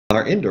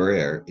Our indoor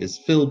air is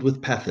filled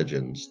with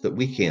pathogens that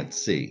we can't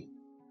see.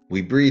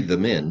 We breathe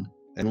them in,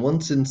 and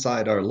once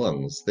inside our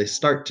lungs, they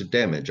start to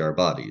damage our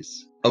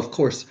bodies. Of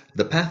course,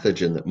 the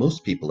pathogen that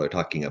most people are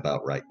talking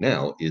about right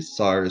now is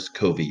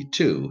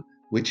SARS-CoV-2,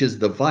 which is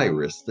the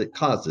virus that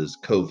causes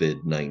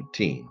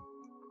COVID-19.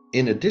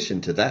 In addition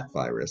to that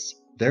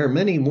virus, there are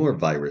many more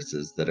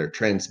viruses that are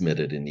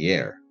transmitted in the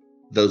air.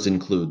 Those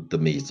include the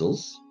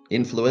measles,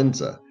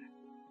 influenza,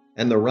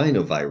 and the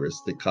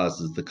rhinovirus that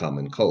causes the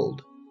common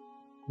cold.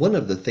 One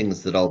of the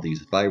things that all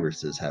these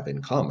viruses have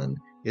in common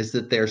is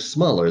that they're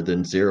smaller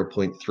than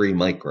 0.3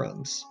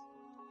 microns.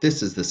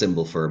 This is the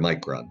symbol for a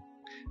micron.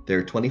 There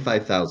are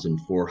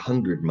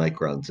 25,400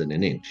 microns in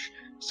an inch,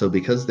 so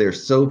because they're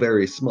so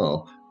very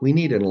small, we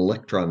need an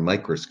electron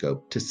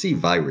microscope to see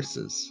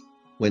viruses.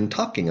 When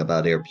talking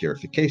about air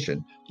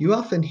purification, you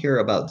often hear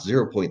about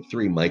 0.3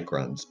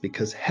 microns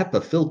because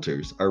HEPA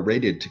filters are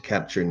rated to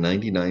capture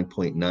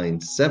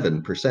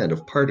 99.97%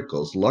 of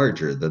particles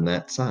larger than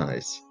that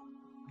size.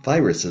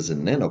 Viruses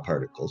and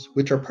nanoparticles,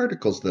 which are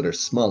particles that are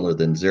smaller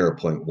than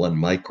 0.1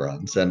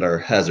 microns and are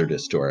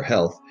hazardous to our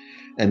health,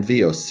 and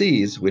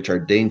VOCs, which are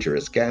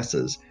dangerous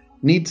gases,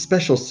 need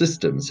special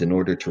systems in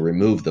order to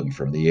remove them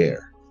from the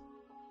air.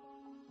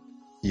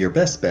 Your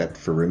best bet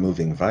for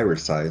removing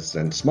virus-sized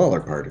and smaller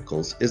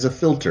particles is a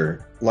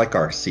filter, like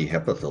our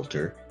cHEPA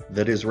filter,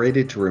 that is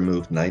rated to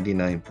remove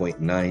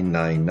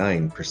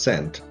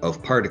 99.999%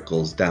 of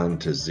particles down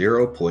to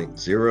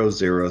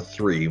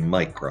 0.003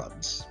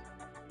 microns.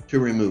 To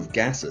remove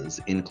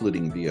gases,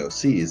 including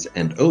VOCs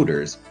and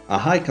odors, a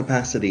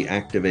high-capacity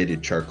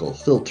activated charcoal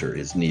filter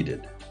is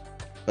needed.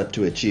 But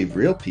to achieve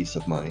real peace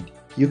of mind,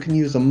 you can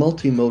use a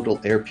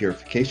multimodal air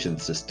purification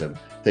system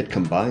that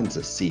combines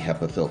a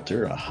cHEPA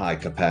filter, a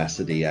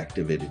high-capacity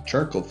activated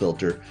charcoal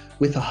filter,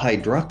 with a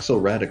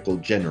hydroxyl radical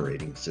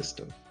generating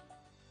system.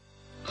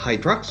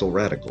 Hydroxyl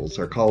radicals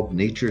are called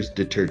nature's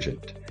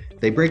detergent.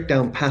 They break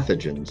down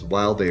pathogens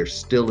while they are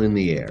still in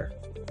the air.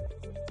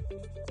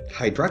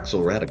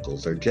 Hydroxyl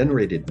radicals are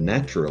generated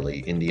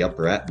naturally in the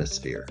upper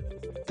atmosphere.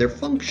 Their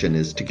function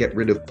is to get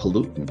rid of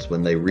pollutants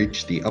when they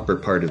reach the upper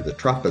part of the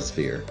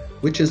troposphere,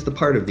 which is the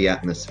part of the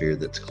atmosphere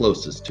that's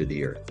closest to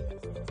the Earth.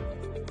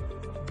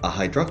 A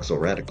hydroxyl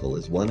radical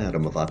is one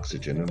atom of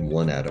oxygen and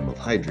one atom of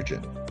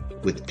hydrogen.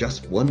 With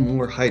just one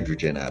more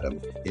hydrogen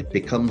atom, it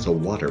becomes a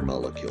water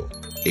molecule,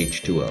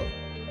 H2O.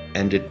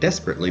 And it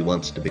desperately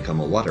wants to become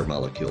a water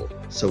molecule,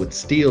 so it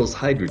steals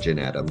hydrogen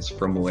atoms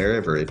from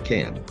wherever it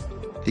can.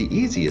 The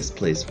easiest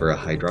place for a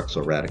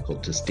hydroxyl radical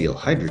to steal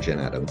hydrogen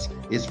atoms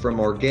is from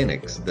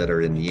organics that are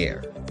in the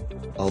air.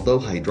 Although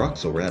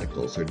hydroxyl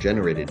radicals are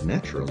generated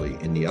naturally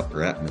in the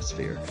upper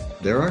atmosphere,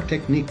 there are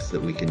techniques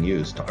that we can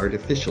use to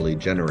artificially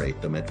generate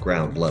them at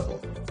ground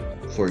level.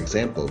 For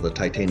example, the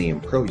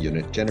Titanium Pro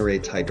unit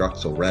generates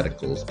hydroxyl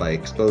radicals by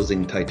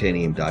exposing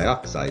titanium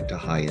dioxide to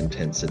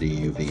high-intensity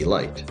UV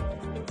light.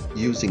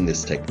 Using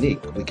this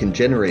technique, we can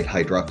generate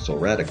hydroxyl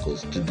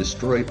radicals to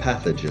destroy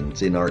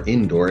pathogens in our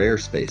indoor air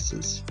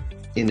spaces.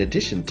 In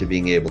addition to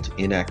being able to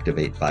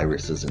inactivate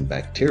viruses and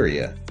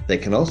bacteria, they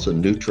can also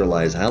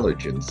neutralize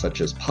allergens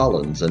such as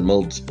pollens and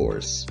mold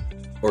spores.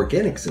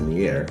 Organics in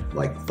the air,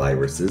 like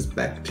viruses,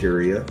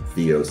 bacteria,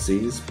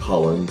 VOCs,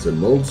 pollens, and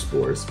mold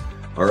spores,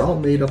 are all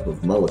made up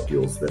of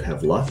molecules that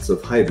have lots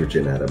of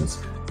hydrogen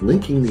atoms,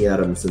 linking the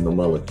atoms in the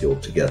molecule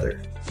together.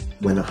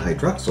 When a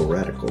hydroxyl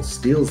radical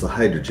steals a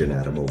hydrogen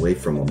atom away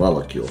from a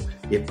molecule,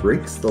 it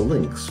breaks the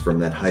links from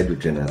that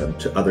hydrogen atom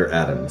to other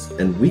atoms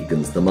and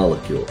weakens the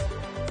molecule.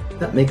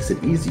 That makes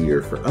it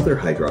easier for other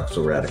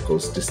hydroxyl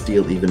radicals to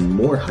steal even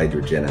more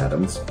hydrogen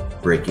atoms,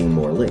 breaking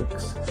more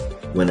links.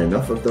 When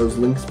enough of those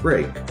links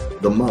break,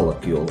 the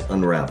molecule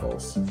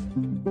unravels.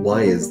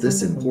 Why is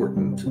this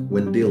important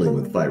when dealing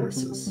with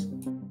viruses?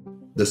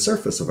 The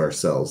surface of our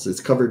cells is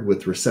covered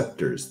with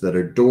receptors that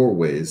are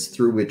doorways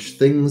through which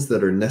things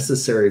that are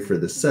necessary for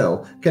the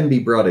cell can be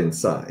brought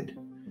inside.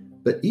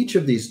 But each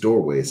of these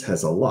doorways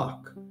has a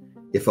lock.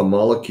 If a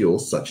molecule,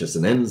 such as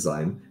an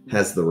enzyme,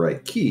 has the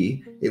right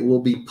key, it will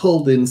be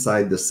pulled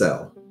inside the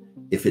cell.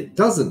 If it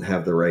doesn't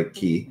have the right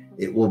key,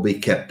 it will be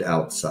kept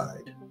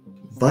outside.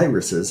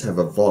 Viruses have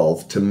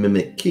evolved to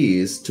mimic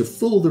keys to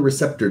fool the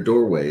receptor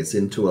doorways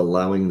into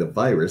allowing the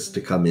virus to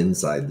come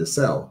inside the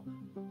cell.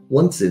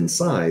 Once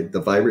inside,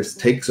 the virus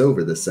takes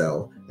over the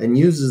cell and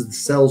uses the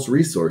cell's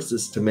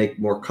resources to make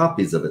more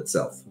copies of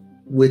itself,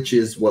 which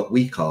is what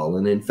we call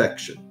an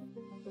infection.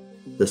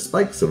 The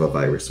spikes of a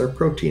virus are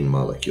protein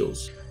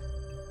molecules.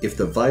 If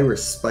the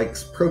virus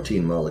spike's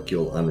protein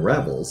molecule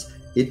unravels,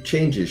 it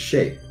changes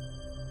shape.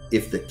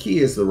 If the key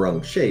is the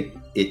wrong shape,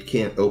 it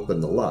can't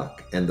open the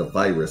lock and the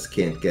virus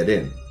can't get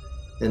in.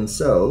 And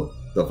so,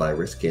 the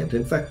virus can't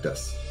infect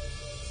us.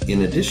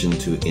 In addition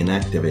to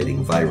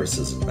inactivating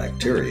viruses and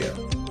bacteria,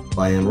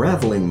 by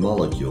unraveling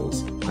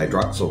molecules,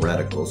 hydroxyl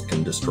radicals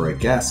can destroy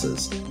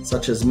gases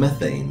such as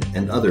methane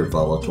and other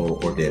volatile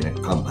organic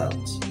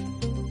compounds.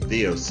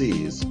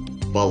 VOCs,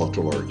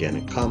 volatile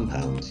organic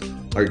compounds,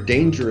 are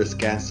dangerous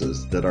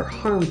gases that are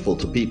harmful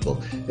to people,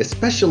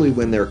 especially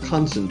when they're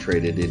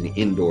concentrated in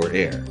indoor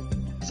air.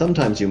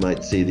 Sometimes you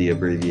might see the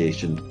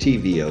abbreviation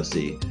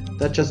TVOC.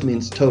 That just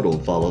means total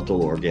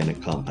volatile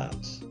organic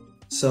compounds.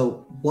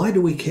 So, why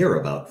do we care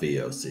about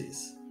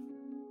VOCs?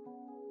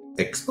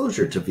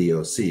 Exposure to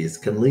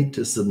VOCs can lead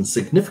to some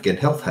significant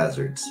health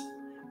hazards.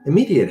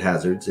 Immediate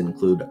hazards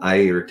include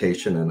eye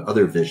irritation and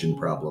other vision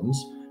problems,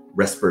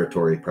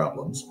 respiratory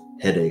problems,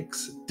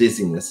 headaches,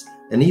 dizziness,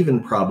 and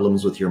even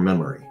problems with your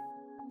memory.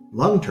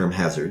 Long-term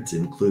hazards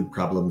include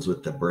problems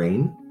with the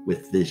brain,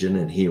 with vision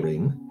and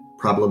hearing,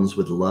 problems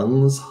with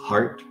lungs,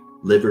 heart,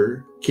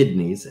 liver,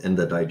 kidneys, and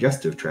the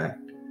digestive tract,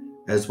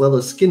 as well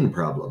as skin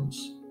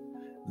problems.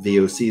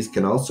 VOCs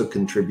can also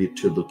contribute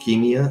to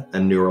leukemia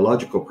and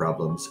neurological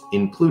problems,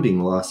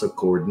 including loss of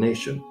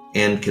coordination,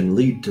 and can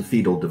lead to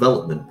fetal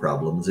development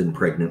problems in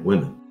pregnant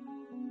women.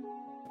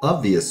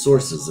 Obvious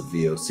sources of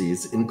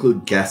VOCs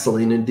include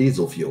gasoline and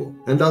diesel fuel,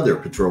 and other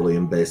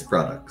petroleum-based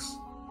products.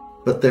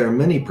 But there are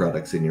many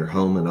products in your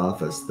home and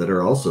office that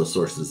are also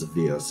sources of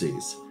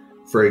VOCs.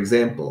 For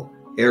example,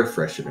 air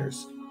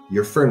fresheners,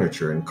 your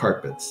furniture and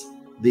carpets,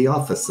 the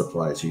office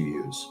supplies you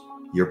use,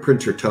 your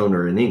printer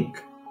toner and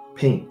ink,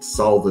 paint,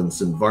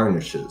 solvents and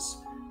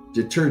varnishes,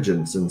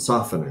 detergents and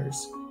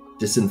softeners,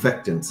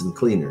 disinfectants and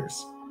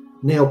cleaners,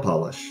 nail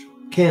polish,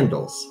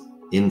 candles,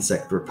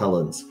 insect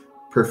repellents,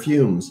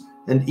 perfumes,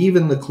 and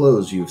even the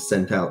clothes you've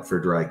sent out for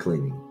dry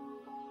cleaning.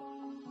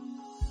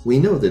 We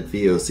know that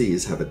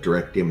VOCs have a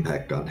direct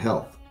impact on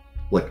health.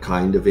 What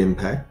kind of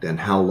impact and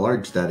how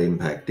large that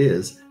impact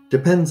is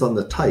depends on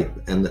the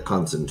type and the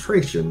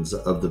concentrations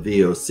of the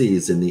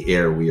VOCs in the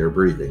air we are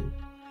breathing.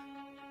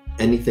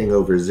 Anything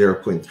over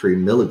 0.3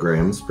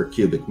 milligrams per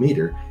cubic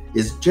meter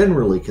is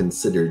generally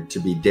considered to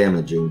be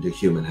damaging to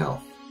human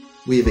health.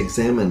 We have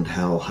examined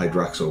how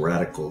hydroxyl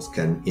radicals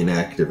can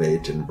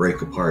inactivate and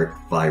break apart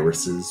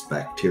viruses,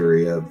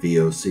 bacteria,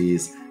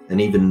 VOCs, and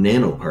even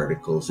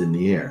nanoparticles in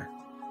the air.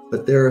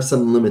 But there are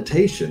some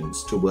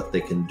limitations to what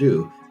they can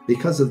do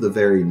because of the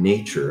very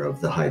nature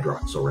of the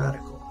hydroxyl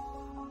radical.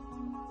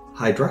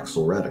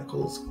 Hydroxyl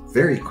radicals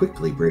very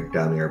quickly break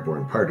down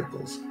airborne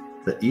particles,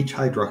 but each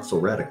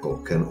hydroxyl radical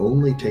can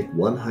only take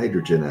one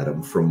hydrogen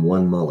atom from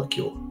one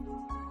molecule.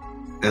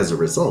 As a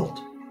result,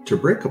 to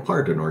break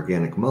apart an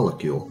organic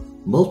molecule,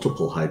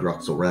 multiple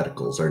hydroxyl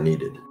radicals are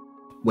needed.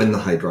 When the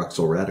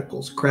hydroxyl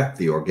radicals crack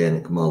the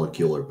organic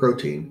molecule or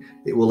protein,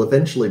 it will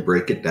eventually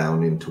break it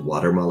down into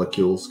water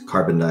molecules,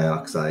 carbon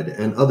dioxide,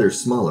 and other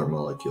smaller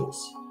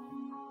molecules.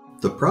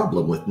 The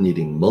problem with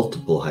needing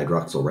multiple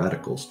hydroxyl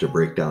radicals to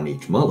break down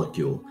each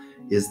molecule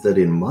is that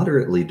in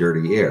moderately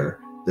dirty air,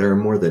 there are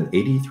more than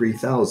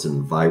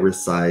 83,000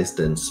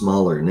 virus-sized and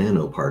smaller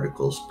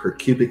nanoparticles per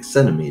cubic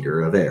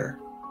centimeter of air.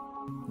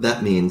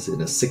 That means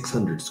in a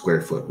 600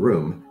 square foot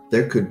room,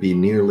 there could be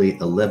nearly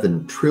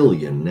 11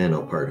 trillion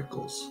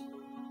nanoparticles.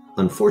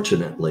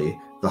 Unfortunately,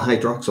 the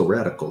hydroxyl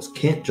radicals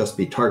can't just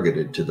be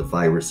targeted to the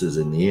viruses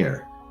in the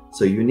air,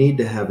 so you need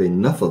to have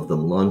enough of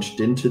them launched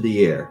into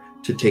the air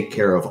to take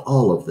care of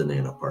all of the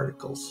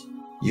nanoparticles.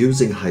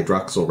 Using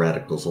hydroxyl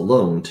radicals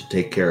alone to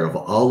take care of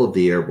all of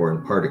the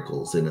airborne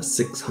particles in a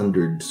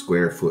 600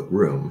 square foot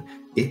room,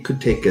 it could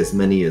take as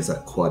many as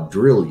a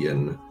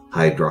quadrillion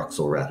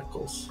hydroxyl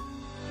radicals.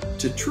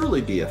 To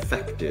truly be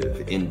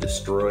effective in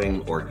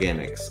destroying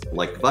organics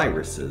like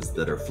viruses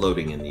that are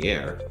floating in the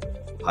air,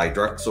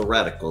 hydroxyl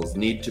radicals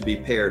need to be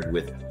paired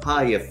with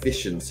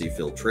high-efficiency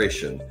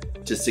filtration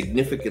to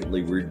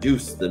significantly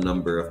reduce the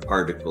number of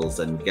particles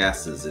and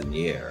gases in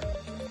the air.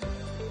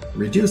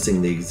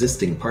 Reducing the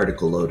existing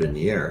particle load in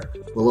the air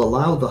will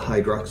allow the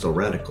hydroxyl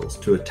radicals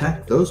to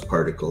attack those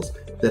particles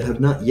that have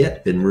not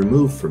yet been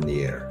removed from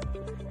the air,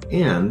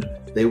 and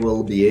they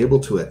will be able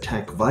to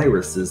attack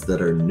viruses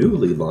that are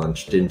newly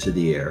launched into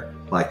the air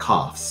by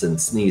coughs and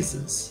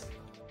sneezes.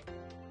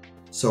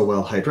 So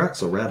while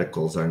hydroxyl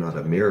radicals are not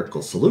a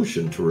miracle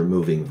solution to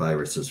removing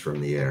viruses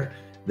from the air,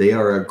 they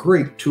are a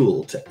great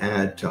tool to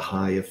add to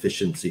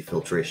high-efficiency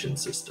filtration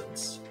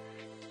systems.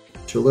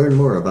 To learn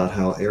more about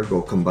how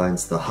Airgle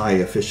combines the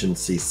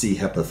high-efficiency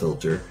cHEPA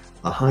filter,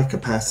 a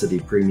high-capacity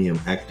premium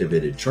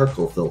activated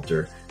charcoal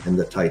filter, and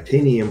the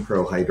Titanium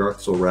Pro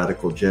hydroxyl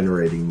radical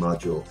generating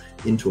module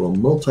into a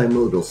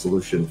multimodal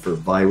solution for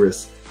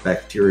virus,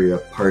 bacteria,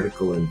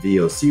 particle, and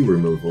VOC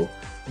removal,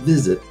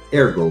 visit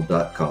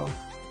airgle.com.